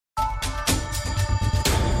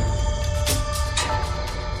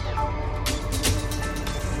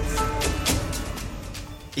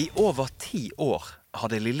I over 10 år har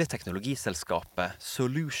det lille teknologiselskapet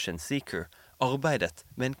Solution Seeker arbeidet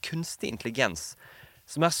med en kunstig intelligens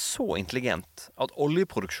som så intelligent at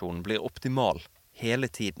oljeproduksjonen blir optimal hele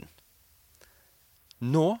tiden.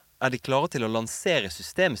 Nå de klare til å lansere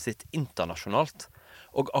systemet sitt internasjonalt,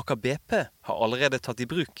 og Aker BP har allerede tatt i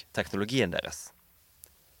bruk teknologien deres.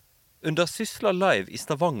 Under Sysla Live i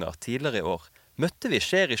Stavanger tidligere i år møtte vi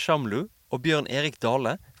Sherry Shamlu og Bjørn Erik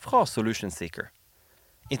Dale fra Solution Seeker.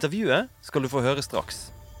 Intervjuet skal du få høre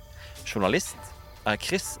straks. Journalist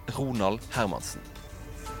Chris Ronald Hermansen.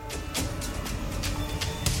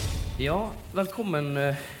 Ja,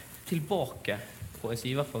 velkommen tilbake, får jeg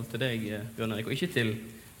si i hvert fall til deg, Bjørn Erik, og ikke til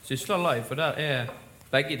Sysla Live, for der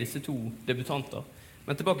begge disse to debutanter.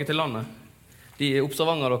 Men tilbake til landet. De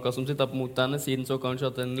observanger dere som sitter mot denne siden, så kanskje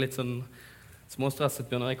at en litt sånn småstresset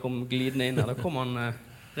Bjørn Erik kom glidende inn her. Da kom han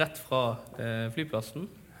rett fra flyplassen.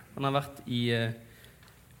 Han har vært i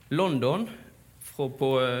London på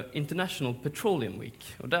International Petroleum Week.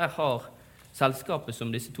 Og der har selskapet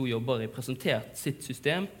som disse to jobber i presentert sitt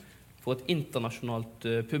system for et internasjonalt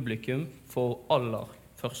publikum for aller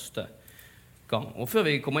første gang. Og før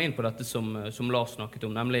vi kommer inn på dette som Lars snakket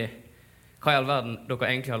om, nemlig hva i all verden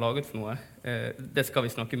dere egentlig har laget for noe, det skal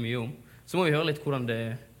vi snakke mye om. Så må vi høre litt hvordan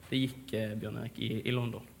det gikk, Bjørn Erik, i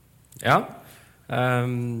London. Ja,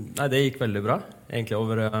 det gikk veldig bra, egentlig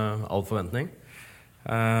over all forventning.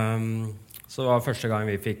 Så det var første gang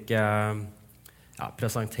vi fikk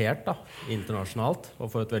presentert internasjonalt, og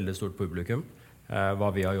for et veldig stort publikum, hva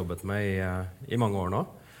vi har jobbet med i mange år nå.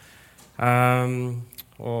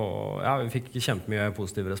 Og ja, vi fikk kjempemye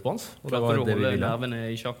positiv respons. Og det var det vi ville. Holde nervene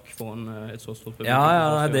i sjakk foran et så stort publikum?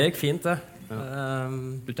 Ja, det gikk fint det. Ja.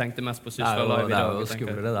 Du tenkte mest på Sysla Live i dag? Det jo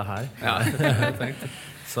skumlere det her. Ja, jeg tenkte.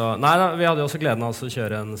 Så, nei, vi hadde jo også gleden av å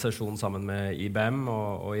kjøre en sesjon sammen med IBM,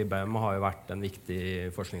 og IBM har jo vært en viktig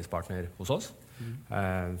forskningspartner hos oss.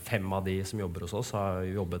 5 av de som jobber hos oss har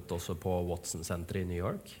jobbet også på Watson Center i New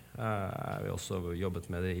York. Vi har også jobbet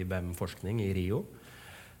med IBM forskning i Rio.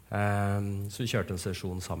 Så vi kjørte en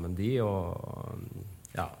sesjon sammen og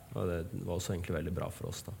det var også egentlig veldig bra for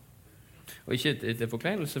oss da. Og ikke til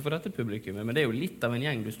forkleinelse for dette publikummet, men det jo litt av en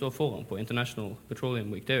gjeng du står foran på International Petroleum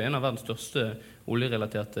Week. Det jo en av verdens største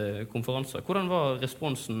oljerelaterte konferanser. Hvordan var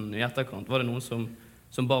responsen i etterkant? Var det noen som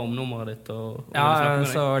ba om nummeret ditt?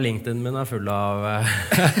 Så LinkedIn min full av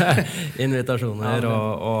invitasjoner,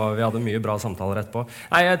 og vi hadde mye bra samtaler etterpå.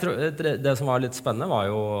 Nei, jeg tror, det som var litt spennende var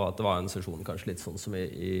jo at det var en sesjon kanskje litt sånn som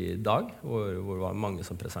i dag, hvor det var mange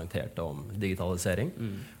som presenterte om digitalisering,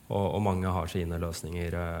 og mange har sine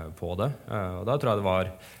løsninger på det. Og da tror jeg det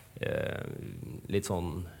var litt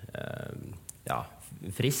sånn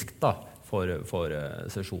friskt da, for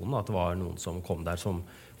sesjonen, at det var noen som kom der som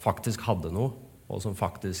faktisk hadde noe, og som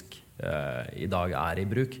faktisk i dag i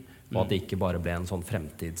bruk, og at det ikke bare ble en sånn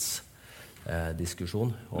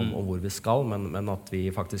fremtidsdiskusjon om hvor vi skal, men at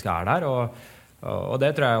vi faktisk der, og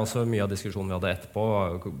det tror jeg også mye av diskusjonen vi hadde etterpå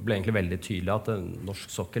ble egentlig veldig tydelig at norsk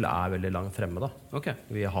sokkel veldig langt fremme da. Okay.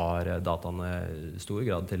 Vi har dataene i stor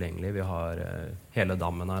grad tilgjengelig, vi har hele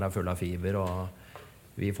dammen her full av fiber, og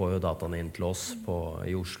vi får jo dataene inn til oss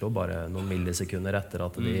i Oslo bare noen millisekunder etter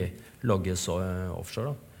at de logges offshore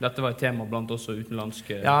da. Dette var et tema blant også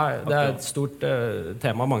utenlandske aktører. Det et stort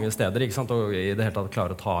tema mange steder, ikke sant? Og i det hele tatt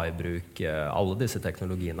klare å ta i bruk alle disse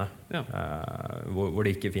teknologiene, hvor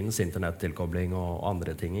det ikke finnes internettilkobling og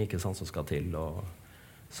andre ting, ikke sant, som skal til.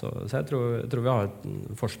 Så jeg tror vi har et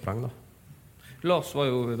forsprang da. Lars var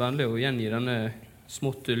jo vennlig å gjengi denne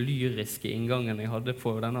smått lyriske inngangen jeg hadde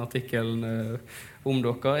på denne artikkelen om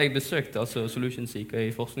dere. Jeg besøkte altså Solution Seeker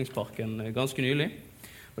i Forskningsparken ganske nylig,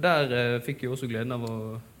 og der fikk jeg også gleden av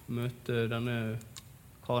å møte denne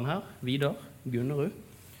karen her, Vidar Gunnerud.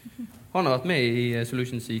 Han har vært med i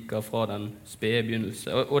Solution Seeker fra den spede begynnelse,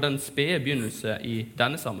 og den spede begynnelse i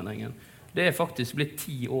denne sammenhengen, det faktisk blitt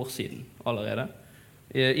 10 år siden allerede.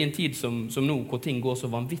 I en tid som nå, hvor ting går så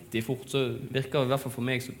vanvittig fort, så virker det i hvert fall for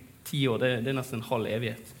meg så 10 år, det nesten en halv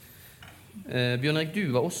evighet. Bjørn Erik, du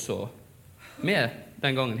var også med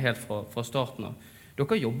den gangen helt fra starten av.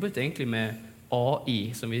 Dere jobbet egentlig med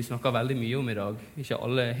AI, som vi snakker veldig mye om i dag. Ikke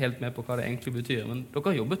alle helt med på hva det egentlig betyr, men dere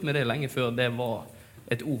har jobbet med det lenge før det var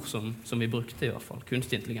et ord som vi brukte i hvert fall,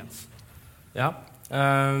 kunstig intelligens. Ja,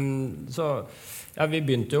 vi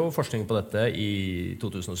begynte jo forskning på dette i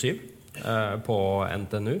 2007 på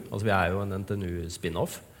NTNU. Altså vi jo en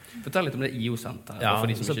NTNU-spin-off. Fortell litt om det IO-senteret. Ja,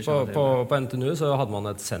 på NTNU så hadde man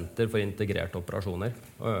et senter for integrerte operasjoner,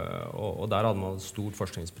 og der hadde man et stort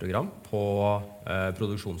forskningsprogram på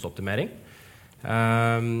produksjonsoptimering.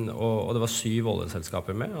 Og det var 7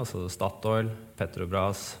 oljeselskaper med, altså Statoil,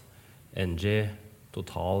 Petrobras, Engie,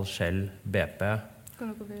 Total, Shell, BP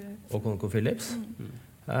og ConocoPhillips.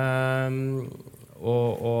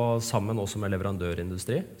 Og sammen også med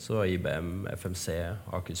leverandørindustri, så IBM, FMC,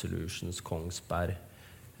 Aker Solutions, Kongsberg,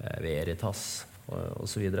 Veritas og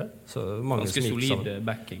så videre. Så mange ganske som gikk solid sammen,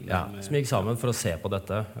 backing. som gikk sammen for å se på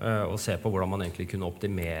dette, og se på hvordan man egentlig kunne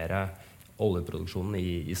optimere oljeproduksjonen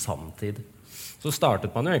i sanntid. Så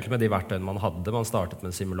startet man jo egentlig med de verktøyene man hadde. Man startet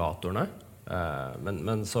med simulatorene.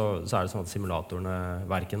 Men så er det sånn at simulatorene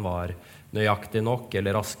hverken var nøyaktig nok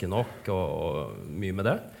eller raske nok, og mye med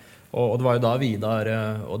det. Og det var jo da Vidar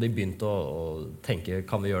og de begynte å tenke,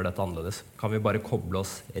 kan vi gjøre dette annerledes? Kan vi bare koble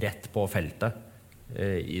oss rett på feltet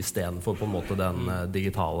i stedet for på en måte den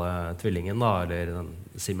digitale tvillingen da, eller den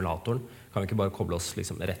simulatoren? Kan vi ikke bare koble oss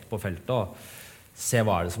liksom rett på feltet og se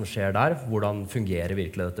hva er det som skjer der? Hvordan fungerer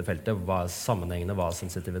virkelig dette feltet? Hva er sammenhengene? Hva er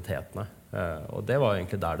sensitivitetene? Og det var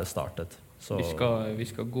egentlig der det startet. Så vi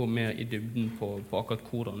skal gå mer i dybden på akkurat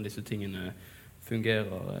hvordan disse tingene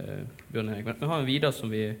fungerer, Bjørn Erik. Men vi har en Vidar som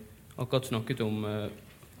vi akkurat snakket om.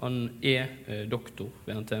 Han doktor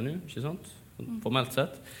ved NTNU, ikke sant? Formelt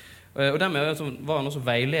sett. Og dermed var han også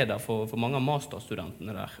veileder for mange av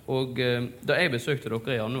masterstudentene der. Og da jeg besøkte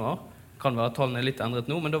dere i januar, kan være tallene litt endret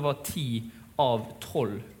nå, men da var 10 av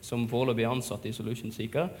 12 som foreløpig ansatt i Solution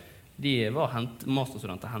Seeker, de var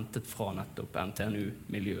masterstudenter hentet fra nettopp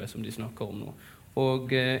NTNU-miljøet som de snakker om nå.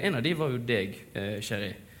 Og en av de var jo deg,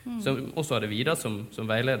 Sherry, som også hadde Vidar som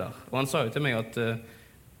veileder. Og han sa jo til meg at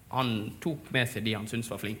han tok med seg de han syntes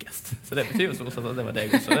var flinkest. Så det betyr jo så at det var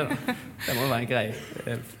deg også. Det må jo være en grei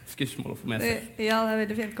skussmål å få med seg. Ja, det er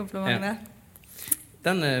veldig fint kompliment det.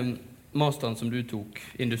 Den masteren som du tok,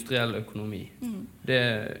 industriell økonomi, det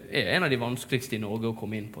er en av de vanskeligste i Norge å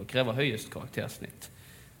komme inn på. Det krever høyest karaktersnitt.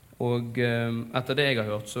 Og etter det jeg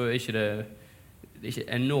har hørt, så er det ikke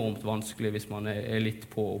enormt vanskelig hvis man er litt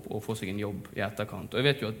på å få seg en jobb i etterkant. Og jeg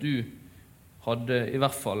vet jo at du hadde i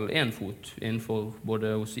hvert fall en fot innenfor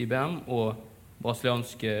både hos IBM og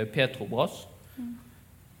brasilianske Petrobras.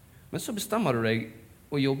 Men så bestemmer du deg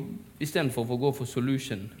å jobbe i stedet for å gå for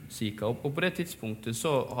Solution Seeker. Og på det tidspunktet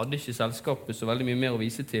så hadde ikke selskapet så veldig mye mer å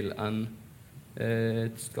vise til enn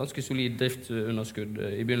et ganske solid driftsunderskudd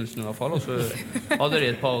i begynnelsen i hvert fall. Og så hadde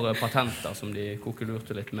de et par patenter som de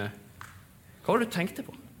kokelurte litt med. Hva var det du tenkte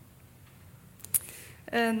på?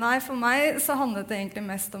 Nei, for meg så handlet det egentlig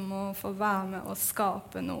mest om å få være med og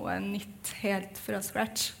skape noe nytt helt fra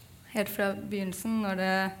scratch. Helt fra begynnelsen, når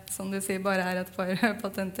det, som du sier, bare er et par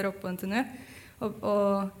patenter oppe på NTNU.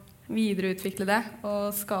 Og videreutvikle det,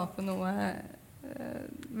 og skape noe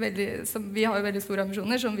vi har jo veldig store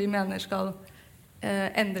ambisjoner som vi mener skal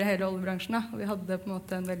endre hele oljebransjen. Da. Og vi hadde på en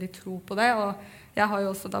måte en veldig tro på det. Og jeg har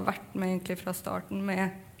jo også da vært med egentlig fra starten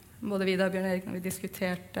med både Vidar og Bjørn Erik når vi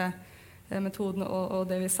diskuterte metoden og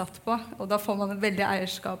det vi satt på. Og da får man et veldig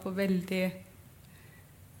eierskap og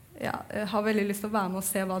har veldig lyst til å være med og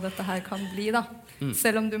se hva dette her kan bli. Da.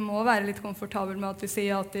 Selv om du må være litt komfortabel med at du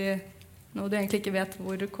sier at noe du egentlig ikke vet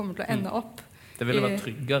hvor du kommer til å ende opp. Det ville vært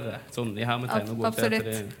tryggere, sånn i hermetegn å gå absolutt.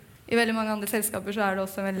 til etter det. I veldig mange andre selskaper så er det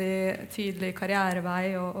også en veldig tydelig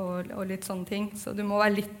karrierevei og litt sånne ting. Så du må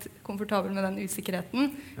være litt komfortabel med den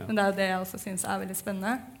usikkerheten. Ja. Men det er jo det jeg også synes er veldig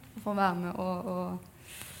spennende. Å få være med og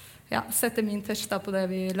sette min touch da på det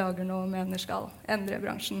vi lager nå og mener skal endre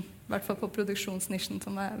bransjen. I hvert fall på produksjonsnisjen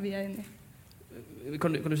som vi er inne i.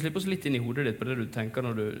 Kan du slippe oss litt inn i hodet ditt på det du tenker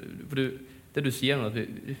når det du sier nå, at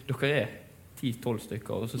dere er 10-12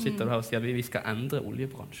 stykker, og så sitter du her og sier at vi skal endre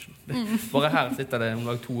oljebransjen. Bare her sitter det om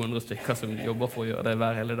lag 200 stykker som jobber for å gjøre det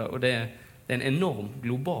hver hele dag, og det er en enorm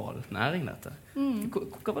global næring dette.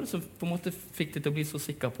 Hva var det som på en måte fikk deg til å bli så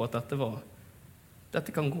sikker på at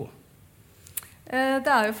dette kan gå?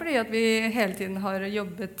 Det er jo fordi at vi hele tiden har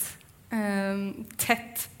jobbet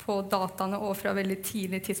tett på dataene og fra veldig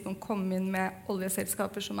tidlig tidspunkt kom inn med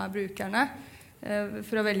oljeselskaper som er brukerne.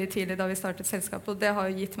 Fra veldig tidlig da vi startet selskapet, og det har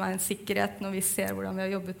jo gitt meg en sikkerhet når vi ser hvordan vi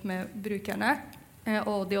har jobbet med brukerne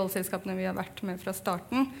og de oljeselskapene vi har vært med fra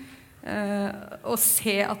starten, og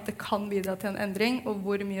se at det kan bidra til en endring, og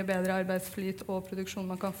hvor mye bedre arbeidsflyt og produksjon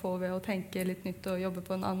man kan få ved å tenke litt nytt og jobbe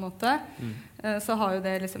på en annen måte. Så har jo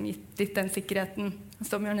det liksom gitt litt den sikkerheten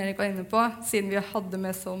som Bjørn Erik var inne på. Siden vi hadde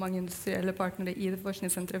med så mange industrielle partnere i det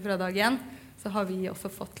forskningssenteret fra dag 1, så har vi også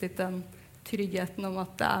fått litt den tryggheten om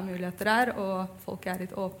at det er muligheter her, og folk er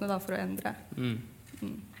litt åpne da, for å endre.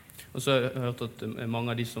 Og så har jeg hørt at mange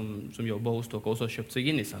av de som jobber hos dere også har kjøpt seg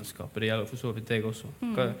inn i selskapet. Det gjelder for så vidt deg også.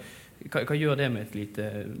 Hva gjør det med et lite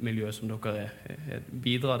miljø som dere er?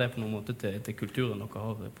 Bidrar det på noen måte til kulturen dere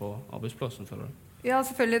har på arbeidsplassen, føler du? Ja,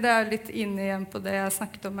 selvfølgelig. Det er litt inne igjen på det jeg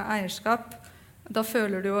snakket om med eierskap. Da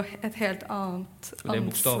føler du jo et helt annet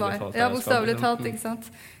bokstavelig talt. Ja, bokstavelig talt, ikke sant?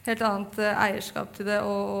 Helt annet eierskap til det,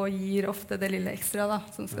 og gir ofte det lille ekstra da,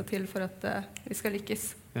 som skal til for at vi skal lykkes.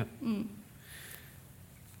 Ja.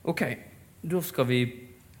 Ok, da skal vi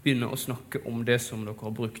begynne å snakke om det som dere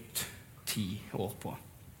har brukt 10 år på.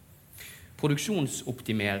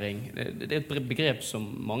 Produksjonsoptimering, det et begrep som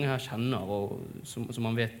mange her kjenner, og som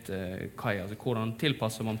man vet hva altså, hvordan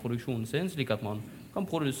tilpasser man produksjonen sin, slik at man kan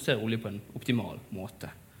produsere olje på en optimal måte.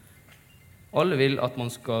 Alle vil at man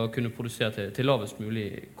skal kunne produsere til lavest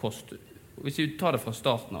mulig kost. Hvis vi tar det fra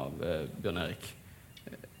starten av, Bjørn Erik,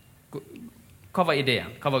 hva var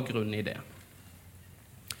ideen? Hva var grunnideen?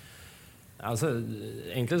 Altså,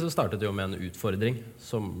 egentlig så startet det jo med en utfordring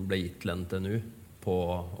som ble gitt til NTNU på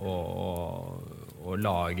å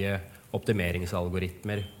lage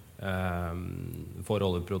optimeringsalgoritmer for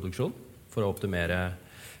oljeproduksjon, for å optimere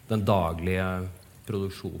den daglige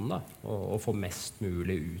produksjonen da, og få mest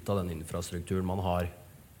mulig ut av den infrastrukturen man har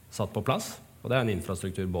satt på plass. Og det en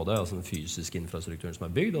infrastruktur både, altså den fysiske infrastrukturen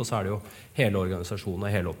som bygd, og så det jo hele organisasjonen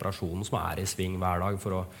og hele operasjonen som i sving hver dag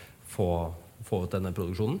for å få ut denne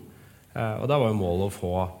produksjonen. Og da var jo målet å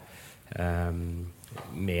få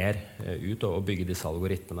mer ut og bygge disse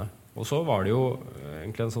algoritmene. Og så var det jo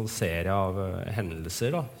egentlig en sånn serie av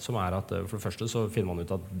hendelser da, som at for det første så finner man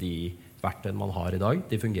ut at de verktøyene man har i dag,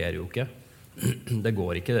 de fungerer jo ikke. Det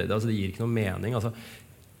går ikke, altså det gir ikke noe mening. Altså,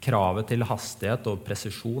 kravet til hastighet og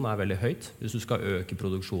presisjon veldig høyt. Hvis du skal øke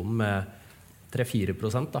produksjonen med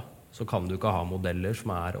 3-4%, da, så kan du ikke ha modeller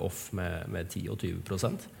som off med 10 og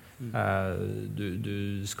 20%.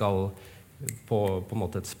 Du skal på en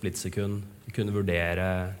måte et splittsekund kunne vurdere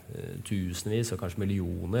tusenvis og kanskje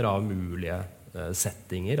millioner av mulige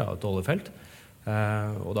settinger av et oljefelt.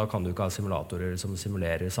 Og da kan du ikke ha simulatorer som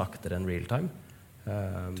simulerer saktere enn real time.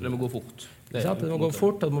 Så det må gå fort. Det må gå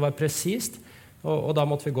fort, det må være presist. Og da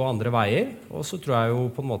måtte vi gå andre veier. Og så tror jeg jo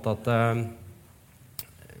på en måte at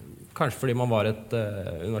kanskje fordi man var et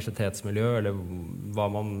universitetsmiljø, eller hva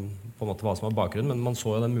som var bakgrunnen, men man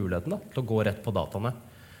så jo den muligheten da, til å gå rett på dataene.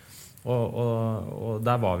 Og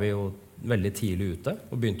der var vi jo veldig tidlig ute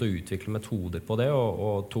og begynte å utvikle metoder på det,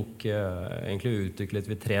 og egentlig utviklet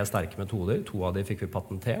vi 3 sterke metoder. 2 av de fikk vi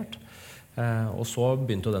patentert. Og så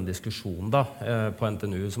begynte den diskusjonen da, på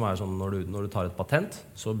NTNU, som sånn når du tar et patent,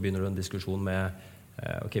 så begynner du en diskusjon med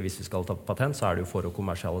ok, hvis vi skal ta patent, så det jo for å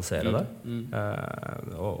kommersialisere det.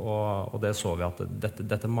 Og det så vi at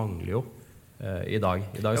dette mangler jo i dag.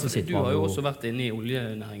 I dag så sitter du har jo man også vært inne i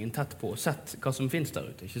oljenæringen tett på og sett hva som finnes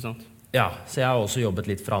der ute, ikke sant? Ja, så jeg har også jobbet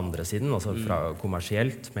litt fra andre siden, altså fra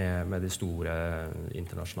kommersielt med de store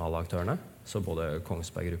internasjonale aktørene. Så både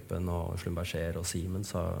Kongsberg-gruppen og Schlumberger og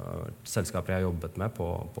Siemens har selskaper jeg har jobbet med på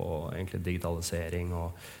egentlig digitalisering og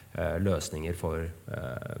løsninger for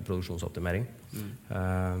produksjonsoptimering.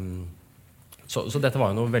 Så dette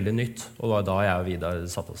var jo noe veldig nytt, og det var da jeg og Vidar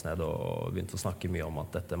satte oss ned og begynte å snakke mye om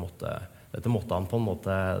at dette måtte han på en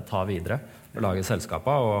måte ta videre og lage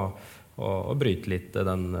selskapet og bryte litt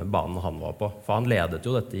den banen han var på. For han ledet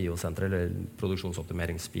jo dette IO-senteret, eller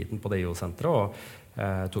produksjonsoptimeringsbiten på det IO-senteret,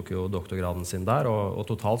 og tok jo doktorgraden sin der, og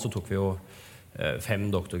totalt så tok vi jo 5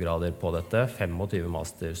 doktorgrader på dette, 25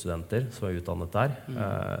 masterstudenter som var utdannet der.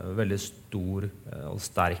 Veldig stor og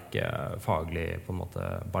sterk faglig på en måte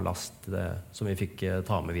ballast som vi fikk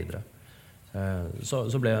ta med videre.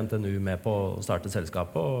 Så ble NTNU med på å starte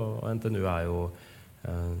selskapet, og NTNU jo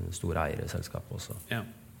stor eier i selskapet også. Ja.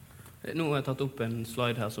 Nå har jeg tatt opp en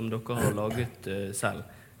slide her som dere har laget selv.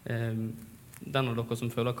 Den av dere som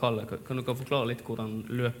føler kallet, kan dere forklare litt hvordan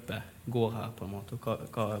løpet går her på en måte, og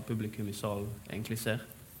hva publikum i salen egentlig ser?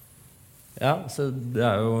 Ja, så det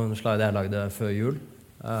jo en slide jeg lagde før jul.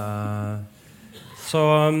 Så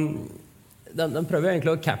den prøver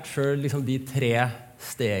egentlig å capture liksom de 3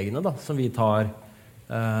 stegene da, som vi tar,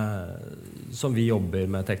 som vi jobber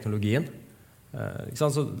med teknologien.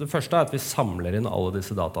 Så det første at vi samler inn alle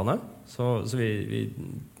disse dataene, så vi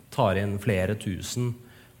tar inn flere tusen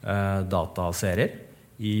dataserier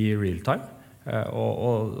i real time,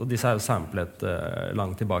 og disse jo samplet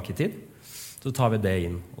langt tilbake i tid. Så tar vi det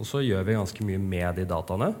inn, og så gjør vi ganske mye med de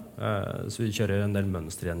dataene. Så vi kjører en del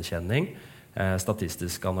mønstergjenkjenning,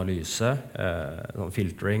 statistisk analyse,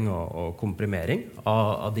 filtering og komprimering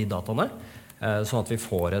av de dataene, sånn at vi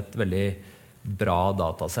får et veldig bra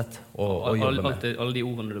datasett å jobbe med. Alle de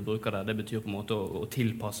ordene du bruker der, det betyr på en måte å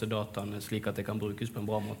tilpasse dataene slik at det kan brukes på en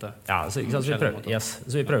bra måte? Ja, så vi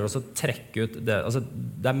prøver også å trekke ut det. Altså,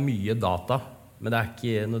 det mye data, men det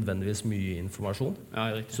ikke nødvendigvis mye informasjon.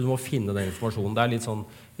 Ja, riktig. Så du må finne den informasjonen. Det litt sånn,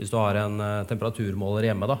 hvis du har en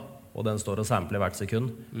temperaturmåler hjemme da, og den står og sampler hvert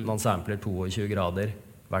sekund, men han sampler 22 grader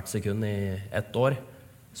hvert sekund i 1 år,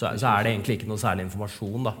 så det egentlig ikke noe særlig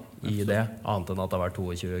informasjon da, i det, annet enn at det har vært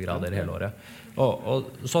 22 grader hele året. Og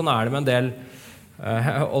sånn det med en del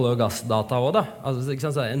olje- og gassdata også da. Altså, ikke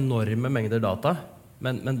sant, så enorme mengder data,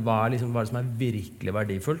 men hva liksom, hva som virkelig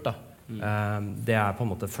verdifullt da? Det på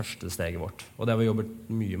en måte første steget vårt, og det har vi jobbet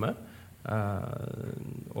mye med.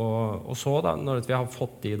 Og så da, når vi har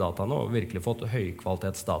fått de dataene og virkelig fått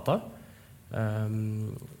høykvalitetsdata,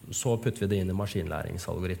 så putter vi det inn i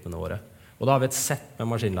maskinlæringsalgoritmene våre. Og da har vi et sett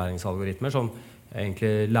med maskinlæringsalgoritmer som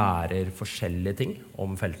egentlig lærer forskjellige ting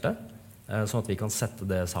om feltet, sånn at vi kan sette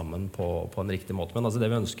det sammen på en riktig måte. Men altså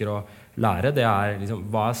det vi ønsker å lære, det liksom,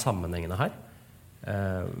 hva sammenhengene her?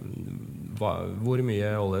 Hvor mye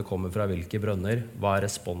olje kommer fra hvilke brønner, hva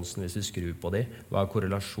responsen hvis vi skrur på de, hva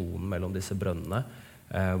korrelasjonen mellom disse brønnene,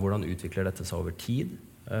 hvordan utvikler dette seg over tid,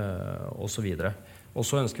 og så videre. Og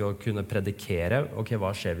så ønsker vi å kunne predikere, ok,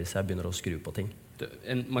 hva skjer hvis jeg begynner å skru på ting?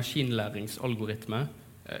 En maskinlæringsalgoritme,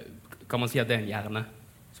 kan man si at det en hjerne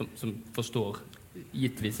som forstår,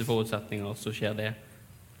 gitt visse forutsetninger, så skjer det?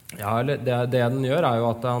 Ja, det den gjør jo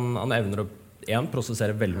at han evner å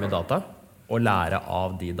prosessere veldig mye data, og lære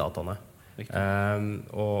av de dataene.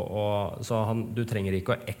 Så du trenger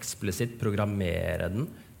ikke å eksplisitt programmere den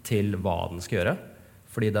til hva den skal gjøre,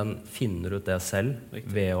 fordi den finner ut det selv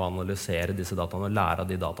ved å analysere disse dataene og lære av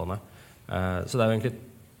de dataene. Så det jo egentlig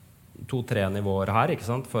 2-3 nivåer her, ikke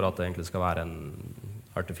sant, for at det egentlig skal være en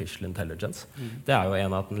artificial intelligence. Det jo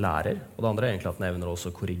en at den lærer, og det andre egentlig at den evner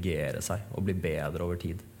også å korrigere seg og bli bedre over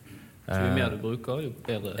tid. Så jo mer du bruker, jo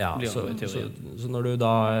bedre blir det i teorien. Så når du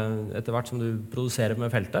da, etter hvert som du produserer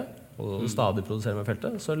med feltet, og stadig produserer med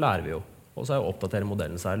feltet, så lærer vi jo. Og så jo oppdaterer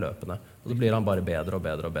modellen seg løpende. Og så blir han bare bedre og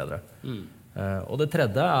bedre og bedre. Og det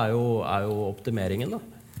tredje jo optimeringen da.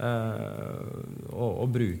 Å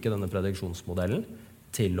bruke denne prediksjonsmodellen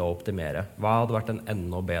til å optimere. Hva hadde vært en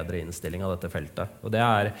enda bedre innstilling av dette feltet? Og det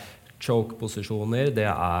choke-posisjoner, det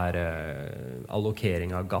allokering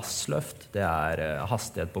av gassløft, det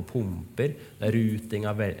hastighet på pumper, det ruting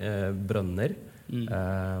av brønner,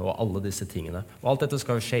 og alle disse tingene. Og alt dette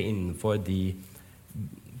skal skje innenfor de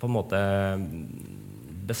på en måte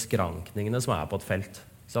beskrankningene som på et felt.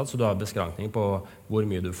 Så du har beskrankninger på hvor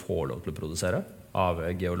mye du får lov til å produsere av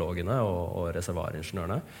geologene og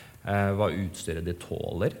reservoaringeniørene, hva utstyret de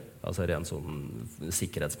tåler, altså rent sånn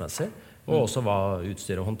sikkerhetsmessig, og også hva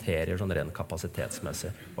utstyret håndterer sånn rent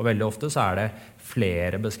kapasitetsmessig. Og veldig ofte så det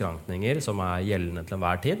flere beskrankninger som gjeldende til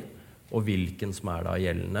enhver tid, og hvilken som da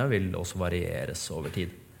gjeldende vil også varieres over tid.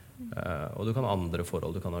 Og du kan ha andre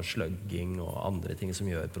forhold, du kan ha slugging og andre ting som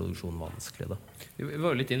gjør produksjonen vanskelig. Da. Vi var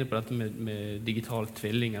jo litt inne på dette med digital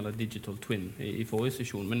tvilling eller digital twin i forrige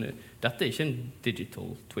sesjon, men dette ikke en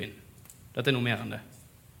digital twin. Dette noe mer enn det.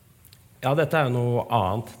 Ja, dette jo noe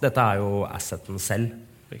annet. Dette jo asseten selv.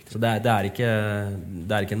 Så det ikke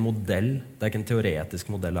en modell, det ikke en teoretisk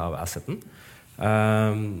modell av asseten,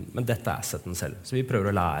 men dette asseten selv. Så vi prøver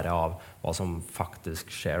å lære av hva som faktisk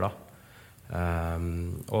skjer da.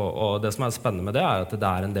 Og det som spennende med det at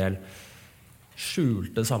det en del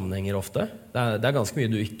skjulte sammenhenger ofte. Det ganske mye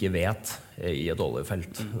du ikke vet i et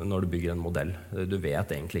oljefelt når du bygger en modell. Du vet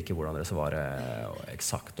egentlig ikke hvordan reservoaret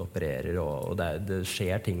eksakt opererer, og det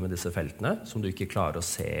skjer ting med disse feltene som du ikke klarer å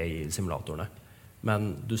se i simulatorene.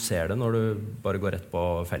 Men du ser det når du bare går rett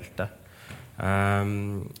på feltet.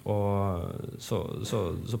 Så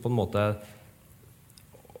på en måte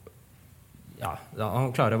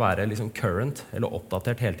han klarer å være liksom current, eller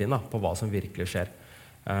oppdatert hele tiden da, på hva som virkelig skjer.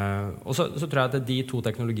 Og så tror jeg at de to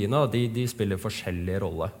teknologiene de spiller forskjellige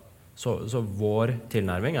roller. Så vår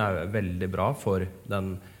tilnærming veldig bra for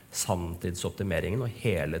den sanntidsoptimeringen og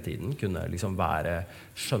hele tiden kunne liksom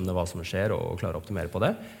skjønne hva som skjer og klare å optimere på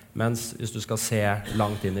det. Mens hvis du skal se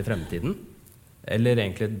langt inn i fremtiden, eller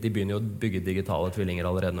egentlig de begynner jo å bygge digitale tvillinger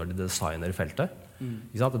allerede når de designer feltet,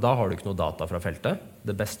 da har du ikke noe data fra feltet.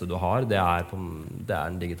 Det beste du har, det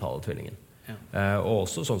den digitale tvillingen. Og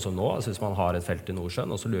også sånn som nå, altså hvis man har et felt i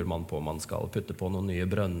Nordsjøen, og så lurer man på om man skal putte på noen nye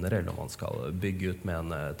brønner, eller om man skal bygge ut med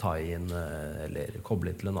en tie-in, eller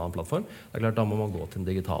koble til en annen plattform. Det klart, da må man gå til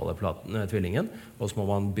den digitale tvillingen, og så må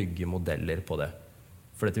man bygge modeller på det.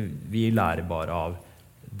 For vi lærer bare av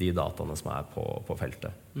de dataene som på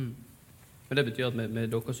feltet. Men det betyr at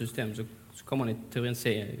med deres system så kan man i teorien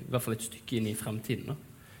se i hvert fall et stykke inn i fremtiden, da?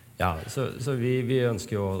 Ja, så vi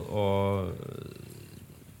ønsker jo å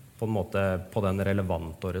på en måte på den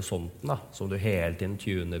relevante horisonten da, som du hele tiden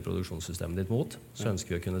tuner produksjonssystemet ditt mot, så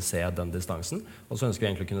ønsker vi å kunne se den distansen, og så ønsker vi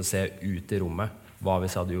egentlig å kunne se ut i rommet. Hva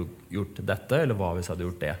hvis jeg hadde gjort dette, eller hva hvis jeg hadde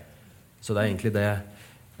gjort det? Så det egentlig det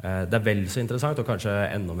Det vel så interessant, og kanskje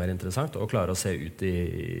enda mer interessant, å klare å se ut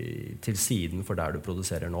til siden for der du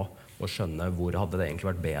produserer nå, og skjønne hvor hadde det egentlig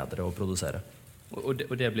vært bedre å produsere. Og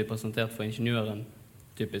det blir presentert for ingeniøren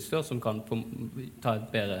typisk, da, som kan ta et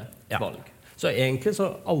bedre valg. Så egentlig så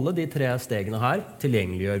alle de 3 stegene her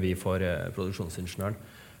tilgjengeliggjør vi for produksjonsingeniøren.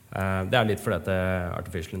 Det litt fordi at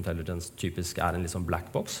Artificial Intelligence typisk en litt sånn black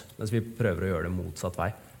box, mens vi prøver å gjøre det motsatt vei.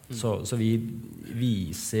 Så vi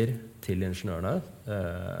viser til ingeniørene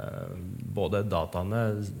både dataene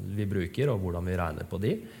vi bruker og hvordan vi regner på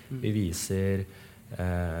de. Vi viser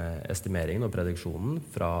estimeringen og prediksjonen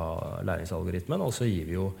fra læringsalgoritmen, og så gir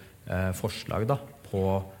vi jo forslag da, på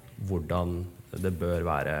hvordan det bør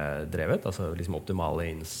være drevet, altså liksom optimale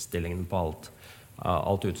innstillingen på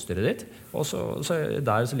alt utstyret ditt. Og så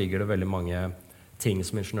der så ligger det veldig mange ting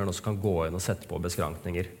som ingeniøren også kan gå inn og sette på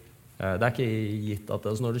beskrankninger. Det ikke gitt at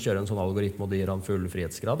altså når du kjører en sånn algoritme og du gir han full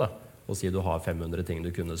frihetsgrad da, og sier du har 500 ting du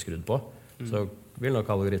kunne skrudd på, så vil nok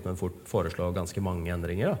algoritmen fort foreslå ganske mange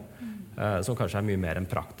endringer da, som kanskje mye mer enn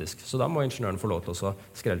praktisk. Så da må ingeniøren få lov til å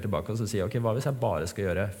skrelle tilbake og si, ok, hva hvis jeg bare skal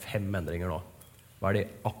gjøre 5 endringer nå? Hva de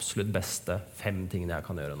absolutt beste 5 tingene jeg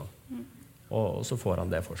kan gjøre nå? Og så får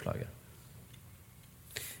han det forslaget.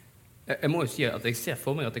 Jeg må jo si at jeg ser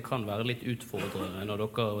for meg at det kan være litt utfordrende når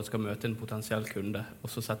dere skal møte en potensiell kunde,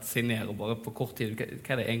 og så sette seg ned og bare på kort tid,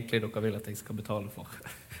 hva det egentlig dere vil at jeg skal betale for?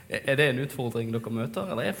 Det en utfordring dere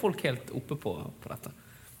møter, eller folk helt oppe på dette?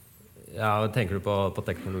 Ja, tenker du på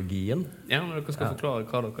teknologien? Ja, når dere skal forklare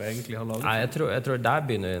hva dere egentlig har laget. Nei, jeg tror der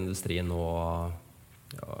begynner industrien nå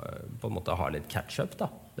på en måte ha litt catch-up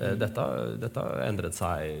da. Dette har endret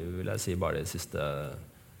seg, vil jeg si, bare de siste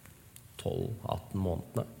 12-18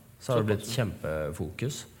 månedene. Så har det blitt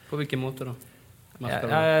kjempefokus. På hvilken måte da?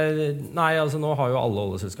 Nei, altså nå har jo alle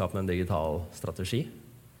oljeselskapene en digital strategi,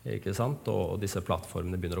 ikke sant? Og disse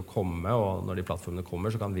plattformene begynner å komme, og når de plattformene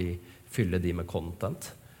kommer, så kan vi fylle de med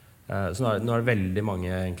content. Så nå er det veldig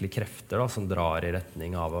mange egentlig krefter da, som drar i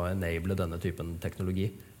retning av å enable denne typen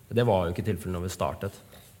teknologi. Det var jo ikke tilfellet når vi startet.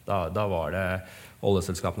 Da var det,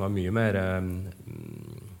 oljeselskapene var mye mer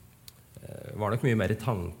var nok mye mer i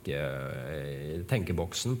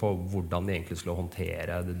tenkeboksen på hvordan de egentlig skulle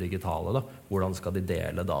håndtere det digitale da. Hvordan skal de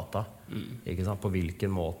dele data, ikke sant? På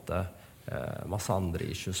hvilken måte, masse andre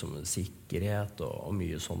issues som sikkerhet og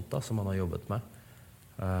mye sånt da, som man har jobbet med.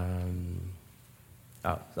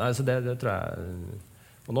 Ja, så det tror jeg,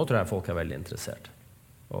 og nå tror jeg folk veldig interessert.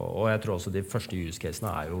 Og jeg tror også de første use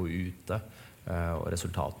casene jo ute, og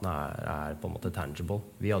resultatene på en måte tangible.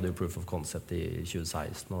 Vi hadde jo proof of concept i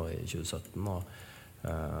 2016 og i 2017,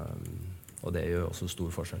 og det gjør også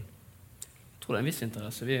stor forskjell. Jeg tror det en viss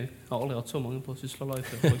interesse. Vi har aldri hatt så mange på Sysla Live,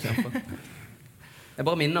 for eksempel. Jeg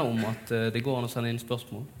bare minner om at det går an å sende inn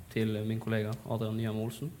spørsmål til min kollega Adrian Nyham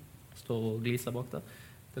Olsen. Står og gliser bak der.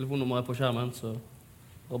 Telefonnummeret på skjermen, så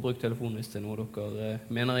bare bruk telefonen hvis det noe dere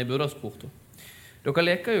mener jeg burde ha spurt om. Dere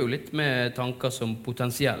leker jo litt med tanker som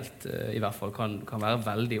potensielt i hvert fall kan være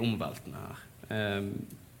veldig omveltende her.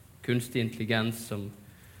 Kunstig intelligens som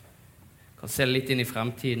kan se litt inn i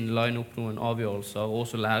fremtiden, line opp noen avgjørelser, og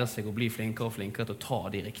også lære seg å bli flinkere og flinkere til å ta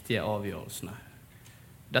de riktige avgjørelsene.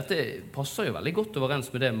 Dette passer jo veldig godt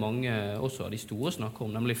overens med det mange også av de store snakker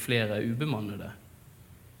om, nemlig flere ubemannede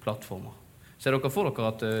plattformer. Ser dere for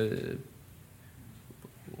dere at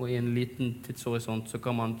og i en liten tidshorisont så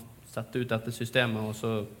kan man sette ut dette systemet, og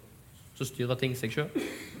så styrer ting seg selv?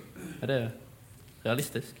 Det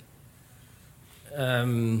realistisk?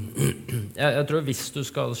 Jeg tror hvis du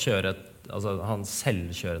skal kjøre ha en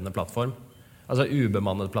selvkjørende plattform, altså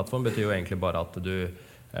ubemannet plattform betyr jo egentlig bare at du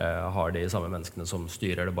har de samme menneskene som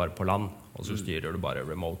styrer det bare på land, og så styrer du bare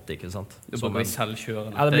remote, ikke sant? Det blir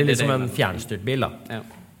selvkjørende. Ja, det blir litt som en fjernstyrt bil da, ja.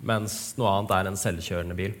 Mens noe annet en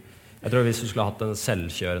selvkjørende bil. Jeg tror hvis du skulle hatt en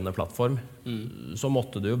selvkjørende plattform, så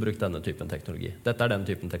måtte du jo brukt denne typen teknologi. Dette den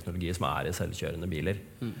typen teknologi som i selvkjørende biler.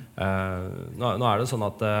 Nå det sånn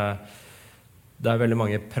at det veldig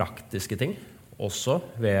mange praktiske ting, også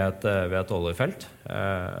ved et oljefelt,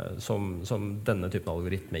 som denne typen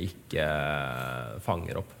algoritme ikke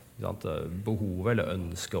fanger opp. Behovet eller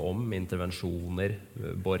ønsket om intervensjoner,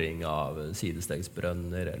 boring av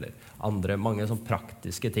sidestegsbrønner, eller andre, mange sånn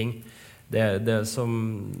praktiske ting. Så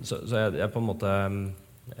jeg på en måte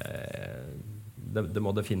det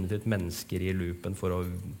må definitivt mennesker i loopen tror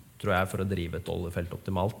jeg, for å drive et oljefelt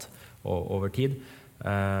optimalt over tid.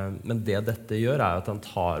 Men det dette gjør at han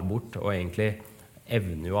tar bort og egentlig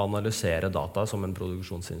evner jo å analysere data som en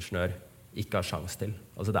produksjonsingeniør ikke har sjans til.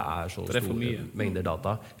 Altså det så store mengder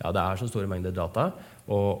data. Ja, det så store mengder data,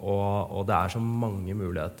 og det så mange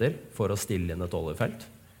muligheter for å stille inn et oljefelt.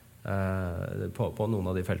 På noen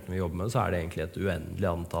av de feltene vi jobber med, så det egentlig et uendelig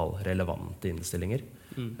antall relevante innstillinger.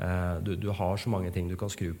 Du har så mange ting du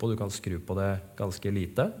kan skru på. Du kan skru på det ganske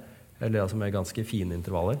lite, eller altså med ganske fine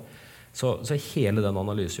intervaller. Så hele den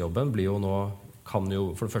analysejobben blir jo nå,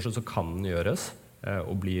 for det første så kan den gjøres,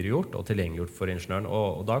 og blir gjort, og tilgjengeliggjort for ingeniøren.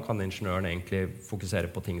 Og da kan ingeniøren egentlig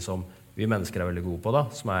fokusere på ting som vi mennesker veldig gode på, da,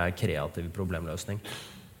 som kreativ problemløsning.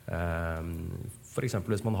 For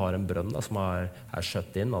eksempel hvis man har en brønn da, som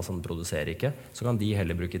skjøtt inn, altså den produserer ikke, så kan de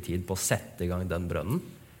heller bruke tid på å sette i gang den brønnen,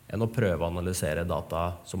 enn å prøve å analysere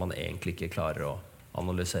data som man egentlig ikke klarer å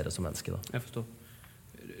analysere som menneske. Da. Jeg forstår.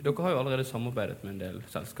 Dere har jo allerede samarbeidet med en del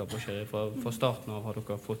selskaper. Fra starten av har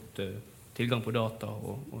dere fått tilgang på data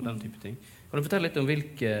og den type ting. Kan du fortelle litt om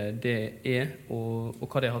hvilke det og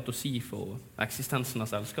hva det har hatt å si for eksistensen av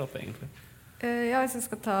selskapet, egentlig? Ja, hvis jeg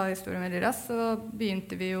skal ta historien veldig raskt, så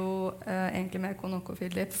begynte vi jo egentlig med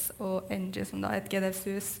ConocoPhillips og Engie, som da et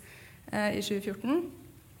GDF-hus, i 2014.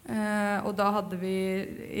 Og da hadde vi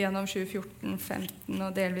gjennom 2014, 2015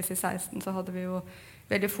 og delvis i 2016 så hadde vi jo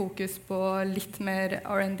veldig fokus på litt mer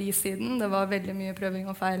R&D-siden. Det var veldig mye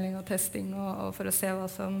prøving og feiling og testing og for å se hva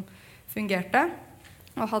som fungerte.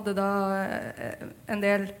 Og hadde da en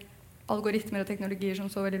del algoritmer og teknologier som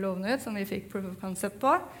så veldig lovende ut, som vi fikk proof of concept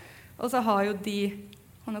på. Og så har jo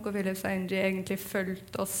ConocoPhillips og Engie egentlig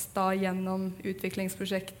fulgt oss da gjennom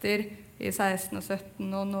utviklingsprosjekter i 16 og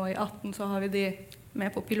 17, og nå i 18 så har vi de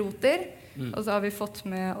med på piloter. Og så har vi fått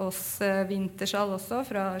med oss Wintershall også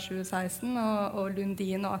fra 2016, og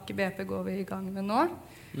Lundin og Aker BP går vi i gang med nå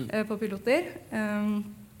på piloter.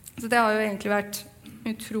 Så det har jo egentlig vært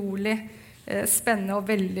utrolig spennende og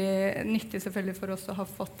veldig nyttig selvfølgelig for oss å ha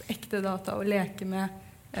fått ekte data å leke med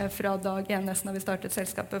fra dag 1 nesten da vi startet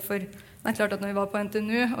selskapet. For det klart at når vi var på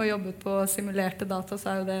NTNU og jobbet på simulerte data,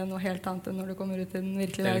 så jo det noe helt annet enn når du kommer ut i den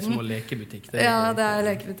virkelige verden. Det som å lekebutikk. Ja, det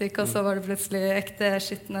lekebutikk, og så var det plutselig ekte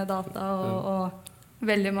skittende data og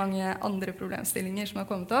veldig mange andre problemstillinger som har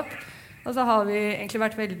kommet opp. Og så har vi egentlig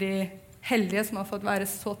vært veldig heldige som har fått være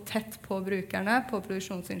så tett på brukerne, på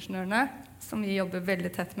produksjonsingeniørene, som vi jobber veldig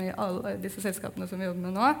tett med i alle disse selskapene som vi jobber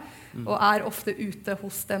med nå, og ofte ute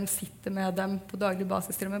hos dem, sitter med dem på daglig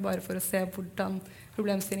basis til og med, bare for å se hvordan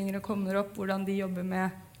problemstillingene kommer opp, hvordan de jobber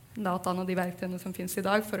med dataen og de verktøyene som finnes i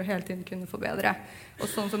dag, for å hele tiden kunne forbedre. Og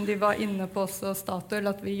sånn som de var inne på også Statoil,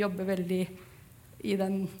 at vi jobber veldig i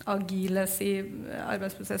den agile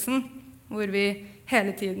arbeidsprosessen, hvor vi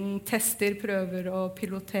hele tiden tester, prøver å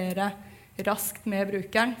pilotere raskt med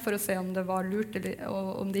brukeren for å se om det var lurt,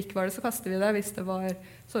 og om det ikke var det, så kaster vi det. Hvis det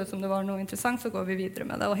så ut som det var noe interessant, så går vi videre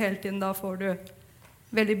med det. Og hele tiden da får du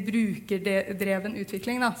veldig brukerdreven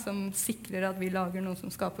utvikling da, som sikrer at vi lager noe som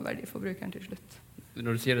skaper verdi for brukeren til slutt.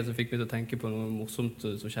 Når du sier det, så fikk vi til å tenke på noe morsomt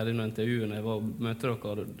som skjedde under NTU-en. Jeg var og møtte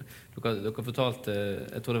dere fortalte,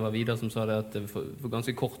 jeg tror det var Vidar som sa det, at for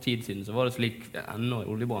ganske kort tid siden så var det slik ennå i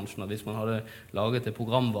oljebransjen at hvis man hadde laget et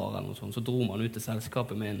programvare eller noe sånt, så dro man ut til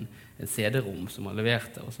selskapet med en CD-rom som man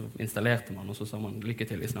leverte, og så installerte man, og så sa man lykke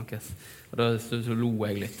til, vi snakkes. Og da så lo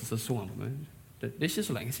jeg litt, og så han på meg. Det ikke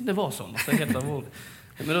så lenge siden det var sånn. Altså, helt alvorlig.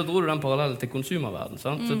 Men da dro du den parallellen til konsumerverden,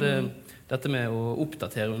 sant? Så dette med å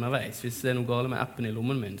oppdatere underveis, hvis det noe gale med appen i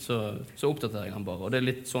lommen min, så oppdaterer jeg den bare, og det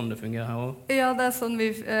litt sånn det fungerer her også. Ja, det sånn vi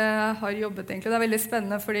har jobbet egentlig. Det veldig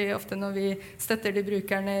spennende, fordi ofte når vi støtter de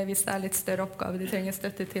brukerne, hvis det litt større oppgave de trenger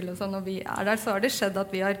støtte til, og sånn, når vi der, så har det skjedd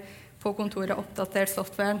at vi har på kontoret oppdatert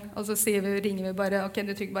softwaren, og så ringer vi bare, ok,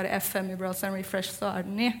 du trykker bare F5 i browseren, refresh, så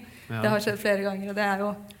den ny. Ja. Det har skjedd flere ganger,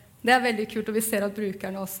 og det veldig kult, og vi ser at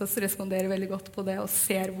brukerne også responderer veldig godt på det, og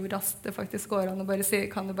ser hvor raskt det faktisk går an, og bare sier,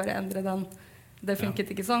 kan du bare endre den? Det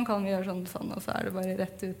funket ikke sånn, kan vi gjøre sånn, og så det bare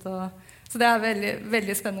rett ut. Så det veldig,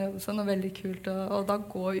 veldig spennende å jobbe sånn, og veldig kult, og da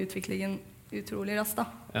går utviklingen utrolig raskt, da.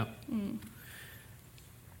 Ja.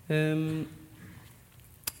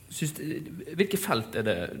 Hvilke felt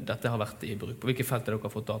det dette har vært i bruk på? Hvilke felt dere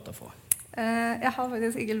har fått data fra? Jeg har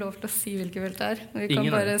faktisk ikke lov til å si hvilke felt det Vi kan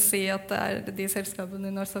bare si at det de selskapene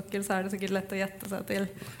i norsk sokkel, så det sikkert lett å gjette seg til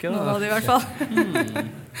noen av de i hvert fall.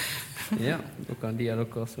 Ja, da kan de av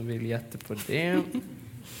dere som vil gjette på det.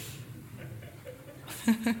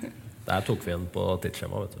 Der tok vi en på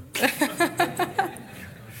tidsskjema, vet du.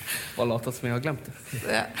 Bare later som jeg har glemt det.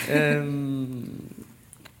 Ja.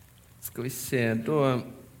 Skal vi se, da...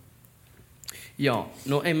 Ja,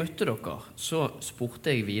 når jeg møtte dere, så spurte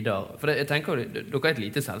jeg videre, for jeg tenker, dere et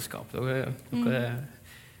lite selskap, dere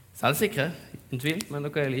selvsikre, uten tvil, men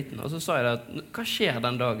dere liten. Og så sa jeg det at, hva skjer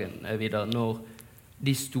den dagen, Vidar, når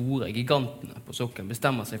de store gigantene på sokkelen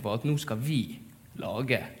bestemmer seg for at nå skal vi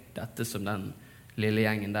lage dette som den lille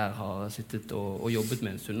gjengen der har sittet og jobbet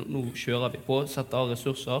med, så nå kjører vi på, setter av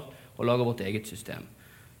ressurser og lager vårt eget system.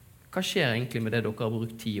 hva skjer egentlig med det dere har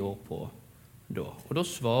brukt 10 år på da? Og da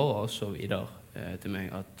svarer altså Vidar til meg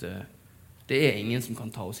at det ingen som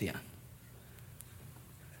kan ta oss igjen.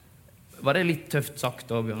 Var det litt tøft sagt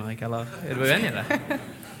da, Bjørn Erik, eller er du uenig i det?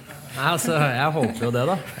 Nei, altså, jeg håper jo det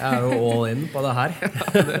da. Jeg er jo all in på det her.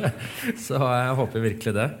 Så jeg håper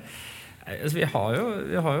virkelig det. Altså, vi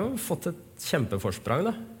har jo fått et kjempeforsprang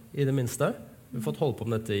da, i det minste. Vi har fått holde på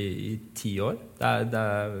med dette i 10 år. Det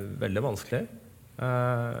er veldig vanskelig.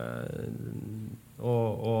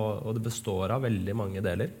 Og det består av veldig mange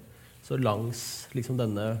deler. Så langs liksom,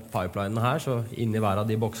 denne pipelinen her, så inn i hver av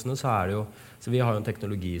de boksene, så er det jo, så vi har jo en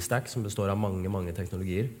teknologistack som består av mange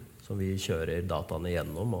teknologier som vi kjører dataene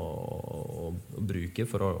gjennom og bruker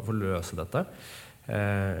for å løse dette.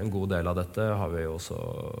 En god del av dette har vi jo også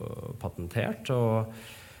patentert, og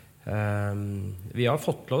vi har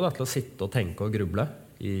fått lov til å sitte og tenke og gruble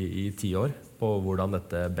i 10 år på hvordan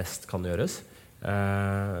dette best kan gjøres.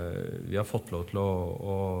 Vi har fått lov til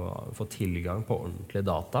å få tilgang på ordentlige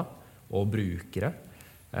data og brukere.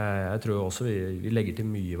 Jeg tror også vi legger til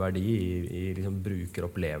mye verdi i liksom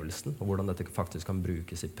brukeropplevelsen og hvordan dette faktisk kan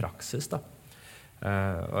brukes i praksis da.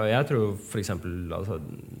 Og jeg tror for eksempel altså,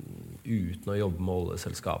 uten å jobbe med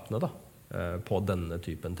oljeselskapene da, på denne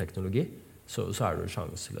typen teknologi så er du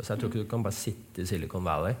sjanseløs. Jeg tror ikke du kan bare sitte i Silicon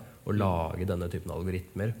Valley og lage denne typen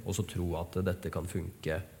algoritmer og så tro at dette kan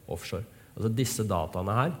funke offshore. Altså, disse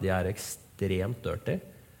dataene her, de er ekstremt dirty.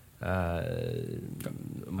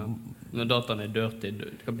 Når dataene er dirty,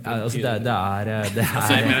 altså det er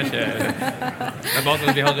altså, jeg mener ikke det er bare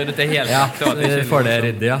sånn at vi har ryddet det helt ja, vi får det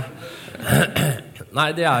ryddig, ja. Nei,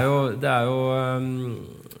 det er jo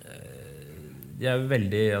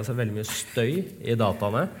veldig mye støy i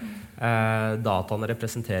dataene. Dataene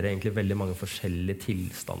representerer egentlig veldig mange forskjellige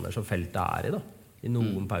tilstander som feltet er i da. I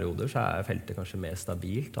noen perioder så er feltet kanskje mer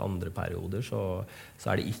stabilt, andre perioder så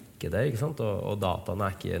er det ikke det, ikke sant? Og dataene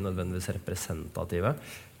er ikke nødvendigvis representative.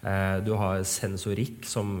 Du har sensorikk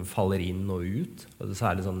som faller inn og ut, og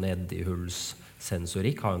særlig sånn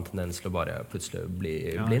nedihullssensorikk har en tendens til å bare plutselig bli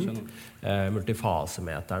blind.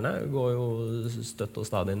 Multifasemeterne går jo støtt og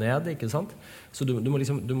stadig ned, ikke sant? Så du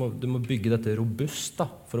må bygge dette robust da,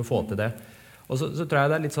 for å få til det. Og så tror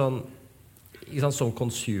jeg det er litt sånn som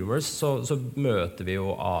consumers så møter vi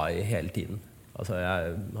jo AI hele tiden. Altså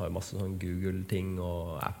jeg har jo masse sånn Google-ting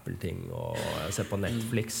og Apple-ting og jeg ser på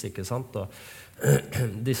Netflix, ikke sant? Og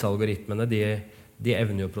disse algoritmene, de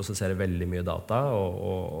evner jo å prosessere veldig mye data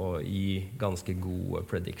og gi ganske gode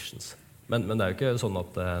predictions. Men det er jo ikke sånn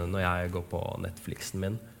at når jeg går på Netflixen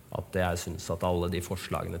min, at jeg synes at alle de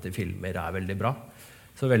forslagene til filmer er veldig bra.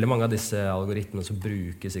 Så veldig mange av disse algoritmene som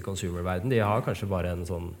brukes i consumer-verden, de har kanskje bare en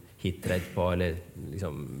sånn hitrate på, eller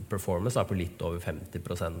liksom performance er på litt over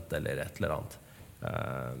 50% eller et eller annet.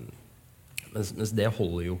 Mens det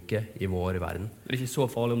holder jo ikke i vår verden. Det er ikke så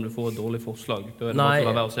farlig om du får et dårlig forslag. Da er det bare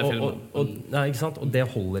for å være å se filmen. Nei, ikke sant? Og det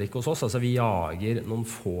holder ikke hos oss. Altså, vi jager noen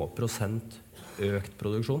få prosent økt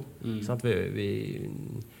produksjon. Ikke sant?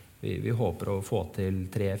 Vi håper å få til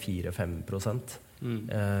 3-4-5%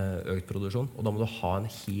 økt produksjon. Og da må du ha en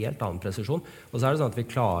helt annen presisjon. Og så er det sånn at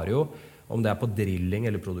vi klarer jo om det er på drilling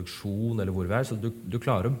eller produksjon eller hvor vi er, så du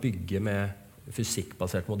klarer å bygge med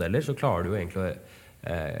fysikkbaserte modeller, så klarer du jo egentlig å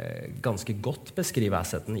ganske godt beskrive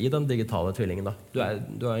asseten i den digitale tvillingen. Da.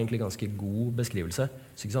 Du har egentlig ganske god beskrivelse,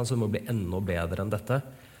 så det må bli enda bedre enn dette.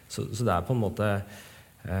 Så det er på en måte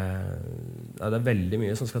det er veldig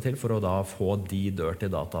mye som skal til for å da få de dirty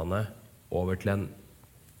dataene over til en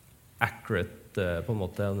accurate på en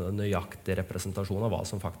måte en nøyaktig representasjon av hva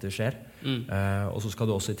som faktisk skjer. Og så skal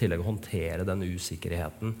du også i tillegg håndtere den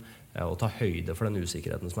usikkerheten og ta høyde for den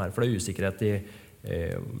usikkerheten som er. For det er usikkerhet i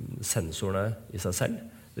sensorene i seg selv.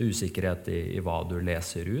 Det er usikkerhet i hva du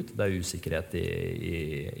leser ut. Det er usikkerhet i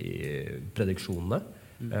prediksjonene.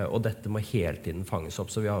 Og dette må hele tiden fanges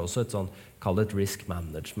opp. Så vi har også et sånn, kall det et risk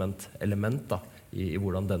management element da, i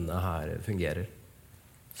hvordan denne her fungerer.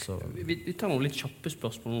 Vi tar noen litt kjappe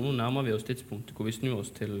spørsmål. Nå nærmer vi oss tidspunktet hvor vi snur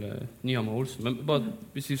oss til Nyhammer Olsen. Men bare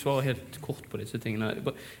hvis vi svarer helt kort på disse tingene.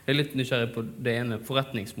 Jeg er litt nysgjerrig på det ene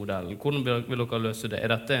forretningsmodellen. Hvordan vil dere løse det?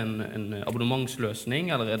 Er dette en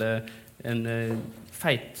abonnementsløsning, eller er det en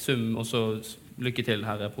feit sum, og så lykke til,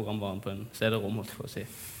 her er programvaren på en CD-rom, måtte jeg få si.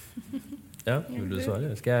 Ja, vil du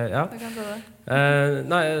svare? Skal jeg? Ja.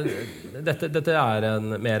 Nei, dette er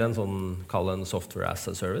mer en sånn, kall en software as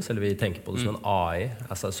a service, eller vi tenker på det som en AI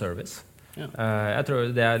as a service. Ja. Jeg tror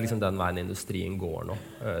det er liksom den veien industrien går nå.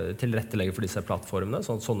 Tilrettelegge for disse plattformene,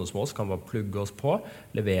 sånne små kan bare plugge oss på,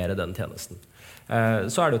 levere den tjenesten.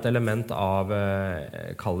 Så er det et element av,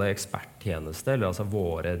 kall det eksperttjeneste, eller altså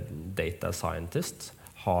våre data scientists,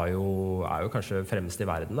 er jo kanskje fremst i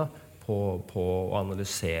verden da, på å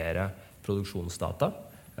analysere produksjonsdata.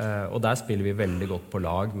 Og der spiller vi veldig godt på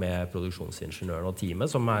lag med produksjonsingeniøren og teamet,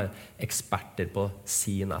 som eksperter på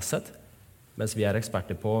sin asset, mens vi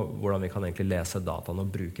eksperter på hvordan vi kan egentlig lese dataene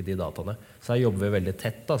og bruke de dataene. Så her jobber vi veldig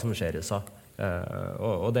tett, da, som Sherry sa.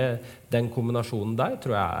 Og den kombinasjonen der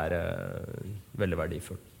tror jeg veldig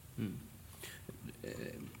verdifull.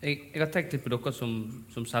 Jeg har tenkt litt på dere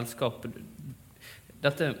som selskap.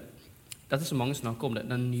 Dette som mange snakker om,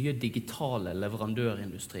 den nye digitale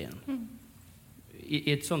leverandørindustrien.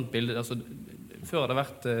 I et sånt bilde, altså, før har det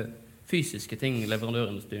vært fysiske ting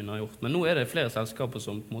leverandørindustrien har gjort, men nå det flere selskaper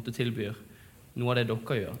som på en måte tilbyr noe av det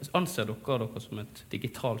dere gjør. Anser dere som et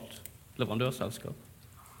digitalt leverandørselskap?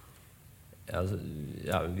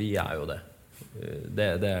 Ja, vi jo det.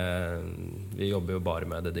 Vi jobber jo bare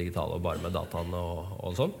med det digitale og bare med dataen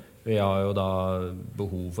og sånn. Vi har jo da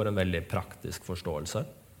behov for en veldig praktisk forståelse,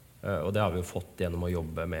 og det har vi jo fått gjennom å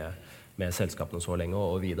jobbe med selskapene så lenge,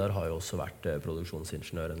 og Vidar har jo også vært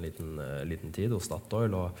produksjonsingeniør en liten tid hos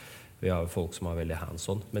Statoil, og vi har folk som veldig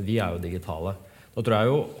hands-on, men vi jo digitale. Nå tror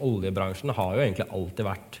jeg jo oljebransjen har jo egentlig alltid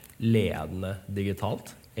vært ledende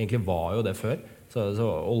digitalt. Egentlig var jo det før. Så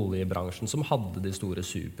oljebransjen som hadde de store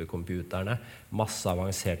supercomputerne, masse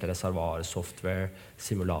avanserte reservoarsoftware,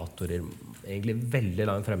 simulatorer, egentlig veldig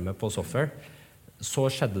langt fremme på software. Så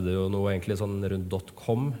skjedde det jo noe egentlig sånn rundt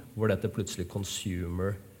 .com, hvor dette plutselig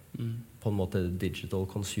consumer, på en måte digital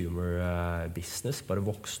consumer business, bare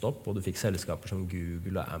vokste opp, og du fikk selskaper som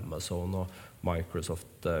Google og Amazon og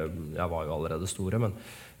Microsoft, var jo allerede store, men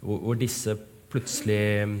hvor disse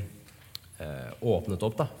plutselig åpnet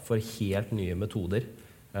opp da, for helt nye metoder,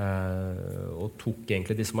 og tok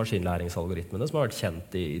egentlig disse maskinlæringsalgoritmene, som har vært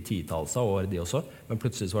kjent i titalls av år, de også, men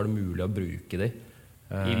plutselig så var det mulig å bruke de.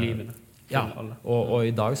 I livene. Ja, og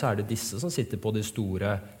i dag så det disse som sitter på de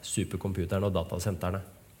store supercomputerne og datasentrene.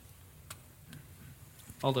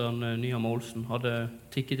 Adrian Nyhammer Olsen hadde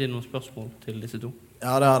tikket inn noen spørsmål til disse to.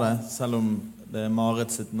 Ja, det har det, selv om det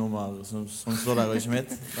Marit sitt nummer som står der og ikke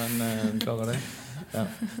mitt. Men, klarer det. Ja.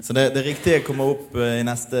 Så det riktige kommer opp i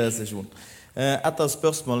neste sesjon. Et av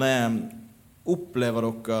spørsmålene opplever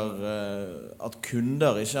dere at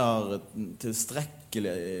kunder ikke har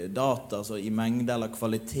tilstrekkelig data, altså i mengde eller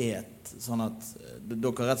kvalitet, sånn at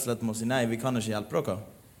dere rett og slett må si nei, vi kan ikke hjelpe dere?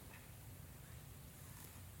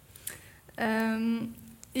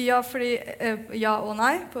 Ja, ja og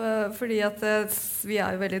nei, fordi at vi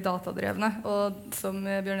jo veldig datadrevne, og som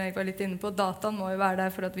Bjørn Erik var litt inne på, dataen må jo være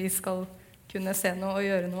der for at vi skal kunne se noe og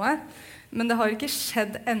gjøre noe. Men det har ikke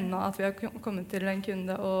skjedd ennå at vi har kommet til en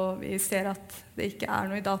kunde og vi ser at det ikke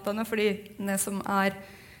noe i dataene, fordi det som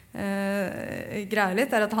greia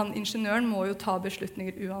litt at ingeniøren må jo ta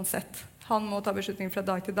beslutninger uansett. Han må ta beslutninger fra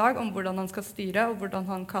dag til dag om hvordan han skal styre og hvordan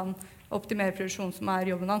han kan optimere produksjon som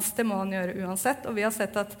jobben hans. Det må han gjøre uansett, og vi har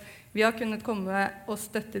sett at vi har kunnet komme og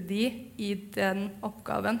støtte de i den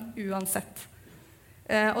oppgaven uansett.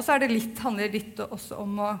 Og så handler det litt også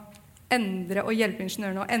om å endre og hjelpe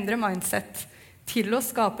ingeniørene å endre mindset til å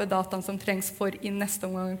skape dataen som trengs for i neste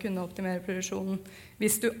omgang å kunne optimere produksjonen.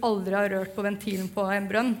 Hvis du aldri har rørt på ventilen på en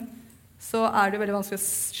brønn, så det veldig vanskelig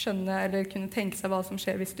å skjønne eller kunne tenke seg hva som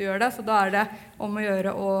skjer hvis du gjør det. Så da det om å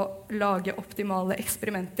gjøre å lage optimale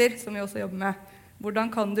eksperimenter, som vi også jobber med.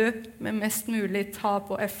 Hvordan kan du med mest mulig ta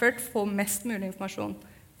på effort få mest mulig informasjon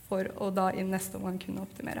for å da i neste omgang kunne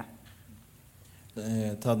optimere?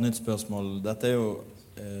 Ta et nytt spørsmål. Dette jo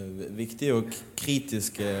viktige og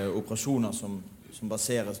kritiske operasjoner som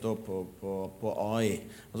baseres da på AI.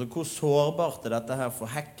 Altså, hvor sårbart dette her for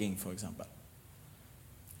hacking, for eksempel?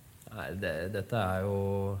 Nei, dette jo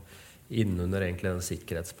innunder egentlig den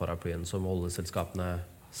sikkerhetsparaplyen som oljeselskapene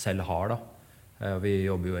selv har da. Vi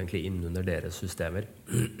jobber jo egentlig innunder deres systemer.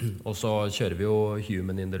 Og så kjører vi jo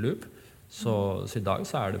human in the loop. Så i dag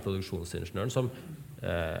så det produksjonsingeniøren som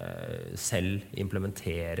selv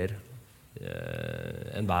implementerer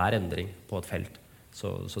enhver endring på et felt.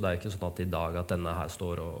 Så det ikke sånn at i dag at denne her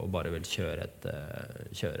står og bare vil kjøre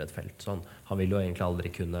et felt. Så han vil jo egentlig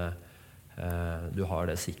aldri kunne du har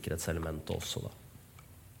det sikkerhetselementet også da.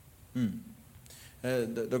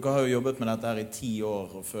 Dere har jo jobbet med dette her i 10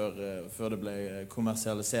 år før det ble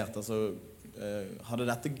kommersialisert. Altså, hadde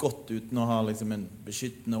dette gått uten å ha liksom en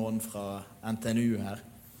beskyttende hånd fra NTNU her?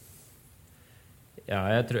 Ja,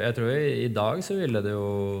 jeg tror i dag så ville det jo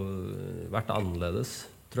vært annerledes,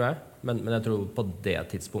 tror jeg. Men jeg tror på det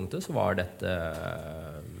tidspunktet så var dette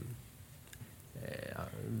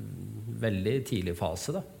veldig tidlig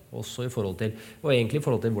fase da. Også i forhold til, og egentlig i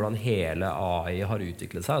forhold til hvordan hele AI har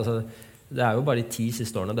utviklet seg. Altså, det jo bare de 10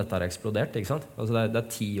 siste årene dette har eksplodert, ikke sant? Altså, det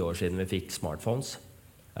 10 år siden vi fikk smartphones.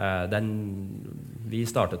 Vi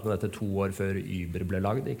startet med dette 2 år før Uber ble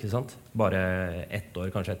lagd, ikke sant? Bare 1 år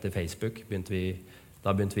kanskje etter Facebook begynte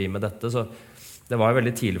vi med dette. Så det var en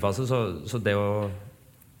veldig tidlig fase, så det å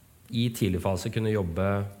i tidlig fase kunne jobbe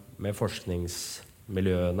med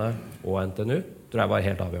forskningsmiljøene og NTNU, tror jeg var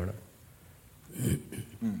helt avgjørende.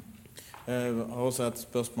 Jeg har også et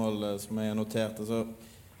spørsmål som jeg har notert. Altså,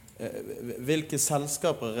 hvilke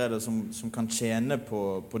selskaper er det som kan tjene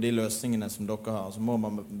på de løsningene som dere har? Altså, må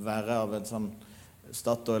man være av en sånn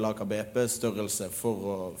Statoil Aker BP-størrelse for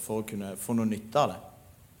å kunne få noe nytte av det?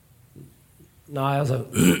 Nei, altså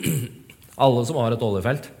alle som har et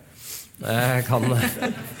oljefelt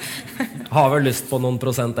har vel lyst på noen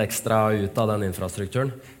prosent ekstra ut av den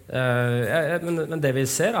infrastrukturen. Men det vi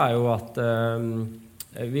ser er jo at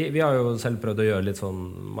vi har jo selv prøvd å gjøre litt sånn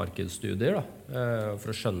markedsstudier for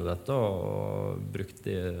å skjønne dette, og brukt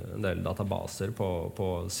en del databaser på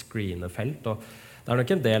å screene felt. Og det er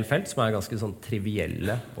nok en del felt som er ganske sånn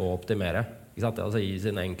trivielle å optimere. Ikke sant? Altså, i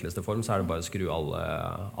sin enkleste form så er det bare å skru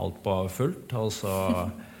alt på fullt, og så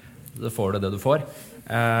får du det du får.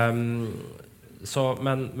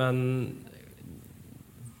 Men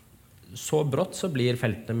så brått så blir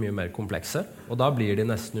feltene mye mer komplekse, og da blir de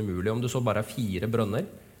nesten umulig. Om du så bare har 4 brønner,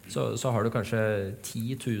 så har du kanskje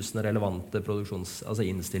 10 000 relevante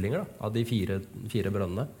innstillinger av de 4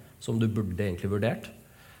 brønnene som du burde egentlig vurdert.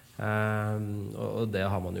 Og det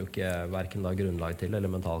har man jo ikke hverken da grunnlag til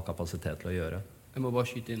eller mental kapasitet til å gjøre. Jeg må bare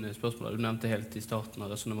skyte inn spørsmålet. Du nevnte helt i starten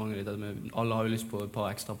av resonemanget ditt at alle har jo lyst på et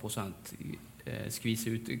par ekstra prosent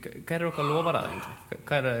skvise ut. Hva er det dere lover der egentlig?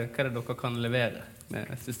 Hva er det dere kan levere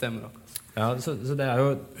med systemet deres? Ja, så det er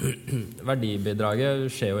jo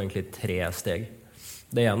verdibidraget skjer jo egentlig i 3 steg.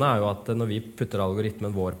 Det ene er jo at når vi putter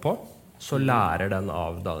algoritmen vår på, så lærer den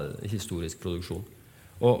av historisk produksjon.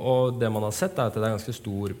 Og det man har sett er at det er ganske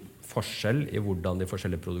stor forskjell i hvordan de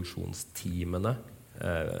forskjellige produksjonsteamene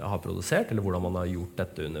har produsert, eller hvordan man har gjort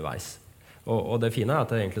dette underveis. Og det fine er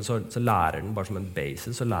at egentlig så lærer den bare som en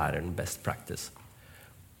basis, så lærer den best practice.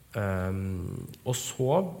 Og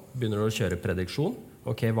så begynner du å kjøre prediksjon.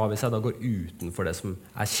 Ok, hva hvis jeg da går utenfor det som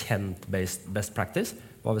er kjent best practice?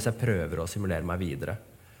 Hva hvis jeg prøver å simulere meg videre?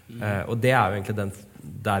 Og det er jo egentlig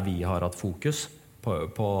der vi har hatt fokus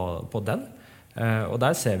på den. Og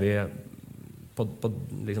der ser vi på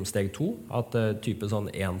liksom steg 2 at type sånn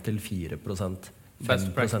 1-4%,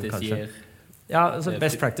 best practice kanskje. Ja, altså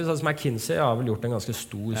best practice, altså McKinsey har vel gjort en ganske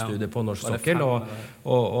stor studie på norsk sokkel,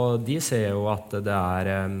 og de ser jo at det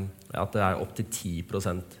er opp til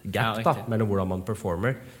 10% gap mellom hvordan man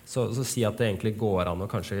performer. Så si at det egentlig går an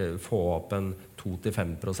å kanskje få opp en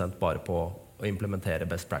 2-5% bare på å implementere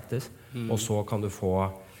best practice, og så kan du få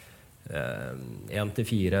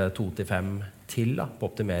 1-4, 2-5 til på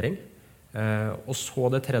optimering. Og så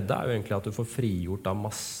det tredje er jo egentlig at du får frigjort av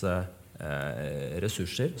masse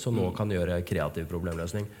ressurser som nå kan gjøre kreativ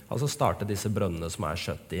problemløsning. Altså starte disse brønnene som er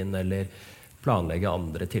shut in, eller planlegge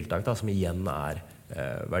andre tiltak som igjen er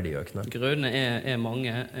verdiøkende. Grunnene er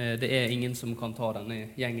mange. Det er ingen som kan ta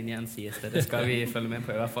denne gjengen igjen, sies det. Det skal vi følge med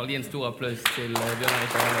på i hvert fall. Gi en stor applaus til Bjørn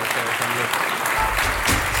Erik Arle.